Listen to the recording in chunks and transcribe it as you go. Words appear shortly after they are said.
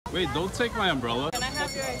Wait, don't take my umbrella. Can I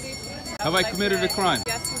have your ID, please? Have I committed a crime?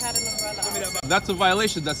 Yes, you had an umbrella. That's a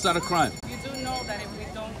violation. That's not a crime. You do know that if we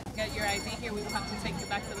don't get your ID here, we will have to take you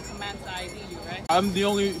back to the command to ID you, right? I'm the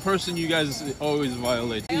only person you guys always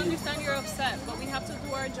violate. I understand you're upset, but we have to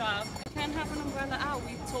do our job. You can't have an umbrella out.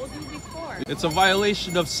 We told you before. It's a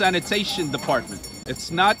violation of sanitation department.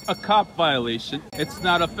 It's not a cop violation. It's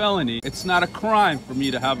not a felony. It's not a crime for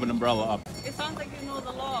me to have an umbrella up. It sounds like you know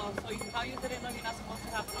the law, so how you didn't know you're not supposed to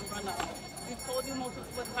have an umbrella up? We've told you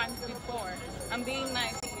multiple times before. I'm being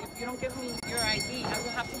nice. If you don't give me your ID, I will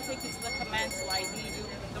have to take you to the command to ID you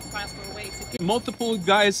the proper way to get. Multiple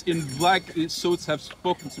guys in black suits have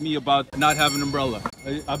spoken to me about not having an umbrella.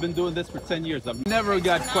 I've been doing this for 10 years. I've never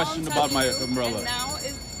got questioned about my umbrella. And now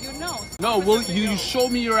you know. No, will you show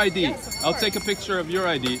me your ID? Yes, I'll take a picture of your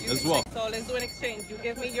ID as well. So let's do an exchange. You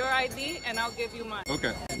give me your ID and I'll give you mine.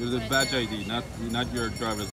 Okay, with a badge ID, not your driver's